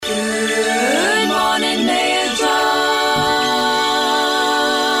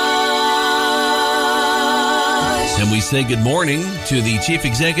say good morning to the Chief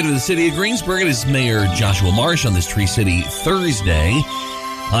Executive of the City of Greensburg. It is Mayor Joshua Marsh on this Tree City Thursday.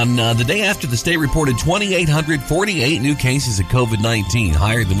 On the day after the state reported 2,848 new cases of COVID-19,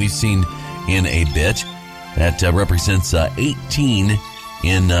 higher than we've seen in a bit. That represents 18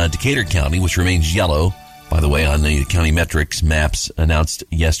 in Decatur County, which remains yellow. By the way, on the county metrics maps announced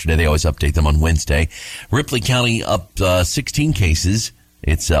yesterday, they always update them on Wednesday. Ripley County up 16 cases.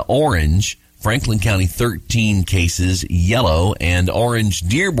 It's orange. Franklin County, 13 cases, yellow, and orange.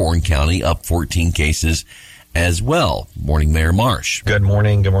 Dearborn County up 14 cases as well. Morning, Mayor Marsh. Good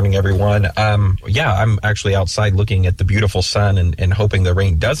morning. Good morning, everyone. I'm actually outside looking at the beautiful sun and hoping the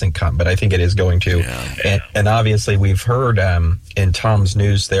rain doesn't come, but I think it is going to. Yeah. And obviously, we've heard in Tom's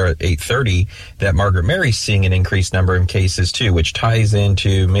news there at 8:30 that Margaret Mary's seeing an increased number of cases too, which ties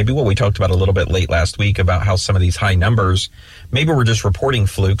into maybe what we talked about a little bit late last week about how some of these high numbers, maybe we're just reporting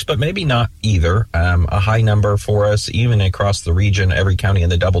flukes, but maybe not either. A high number for us, even across the region, every county in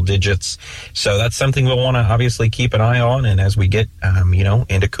the double digits. So that's something we'll want to obviously keep an eye on. And as we get,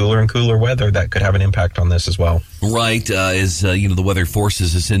 into cooler and cooler weather, that could have an impact on this as well. Right. As the weather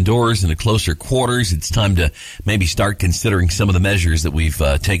forces us indoors into closer quarters, it's time to maybe start considering some of the measures that we've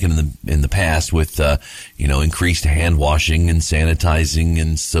taken in the past with, increased hand washing and sanitizing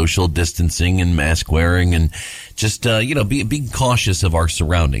and social distancing and mask wearing and just, being cautious of our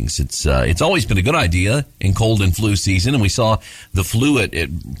surroundings. It's always been a good idea in cold and flu season. And we saw the flu at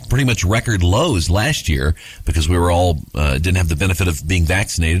pretty much record lows last year because we were all, didn't have the benefit of being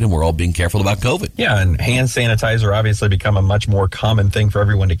vaccinated and we're all being careful about COVID. Yeah. And hand sanitizer obviously become a much more common thing for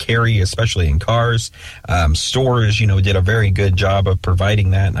everyone to carry, especially in cars. Stores, did a very good job of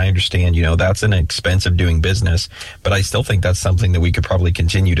providing that. And I understand, that's an expensive doing business, but I still think that's something that we could probably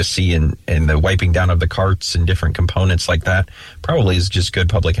continue to see in the wiping down of the carts and different components like that probably is just good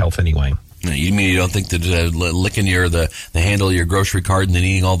public health anyway. You mean you don't think that licking the handle of your grocery cart and then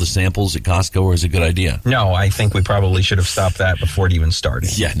eating all the samples at Costco is a good idea? No, I think we probably should have stopped that before it even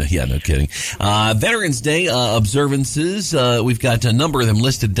started. Yeah, no kidding. Veterans Day observances. We've got a number of them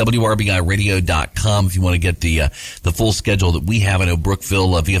listed at WRBIRadio.com if you want to get the full schedule that we have. I know Brookville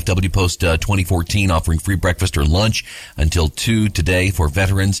VFW Post 2014 offering free breakfast or lunch until 2 today for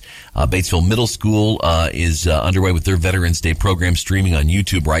veterans. Batesville Middle School is underway with their Veterans Day program streaming on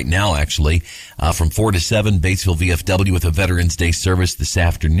YouTube right now, actually. From 4 to 7, Batesville VFW with a Veterans Day service this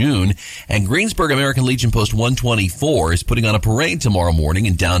afternoon. And Greensburg American Legion Post 124 is putting on a parade tomorrow morning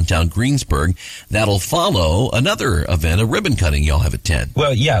in downtown Greensburg. That'll follow another event, a ribbon cutting y'all have at 10.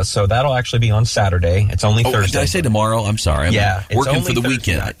 Well, yeah, so that'll actually be on Saturday. It's only Thursday. Did I say tomorrow? I'm sorry. I'm working for the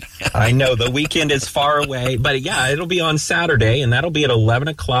weekend. I know, the weekend is far away. But yeah, it'll be on Saturday, and that'll be at 11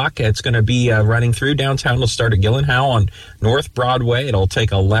 o'clock. It's going to be running through downtown. It'll start at Gillenhow on North Broadway. It'll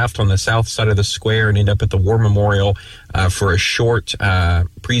take a left on the south side of the square and end up at the War Memorial for a short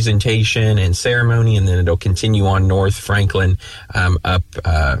presentation and ceremony, and then it'll continue on North Franklin up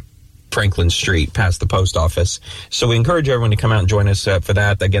Franklin Street past the post office. So we encourage everyone to come out and join us for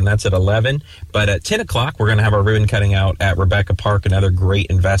that. Again, that's at 11. But at 10 o'clock, we're going to have our ribbon cutting out at Rebecca Park, another great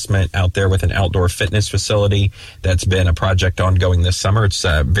investment out there with an outdoor fitness facility that's been a project ongoing this summer. It's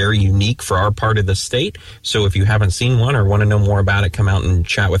very unique for our part of the state. So if you haven't seen one or want to know more about it, come out and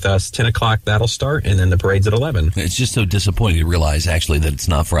chat with us. 10 o'clock, that'll start, and then the parade's at 11. It's just so disappointing to realize, actually, that it's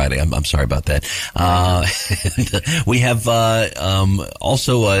not Friday. I'm sorry about that. We have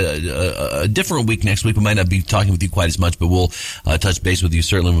also a different week next week. We might not be talking with you quite as much, but we'll touch base with you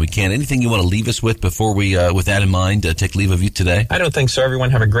certainly when we can. Anything you want to leave us with before we, with that in mind, take leave of you today? I don't think so. Everyone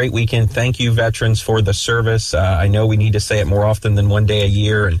have a great weekend. Thank you, veterans, for the service. I know we need to say it more often than one day a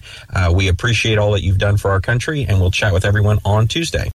year, and we appreciate all that you've done for our country, and we'll chat with everyone on Tuesday.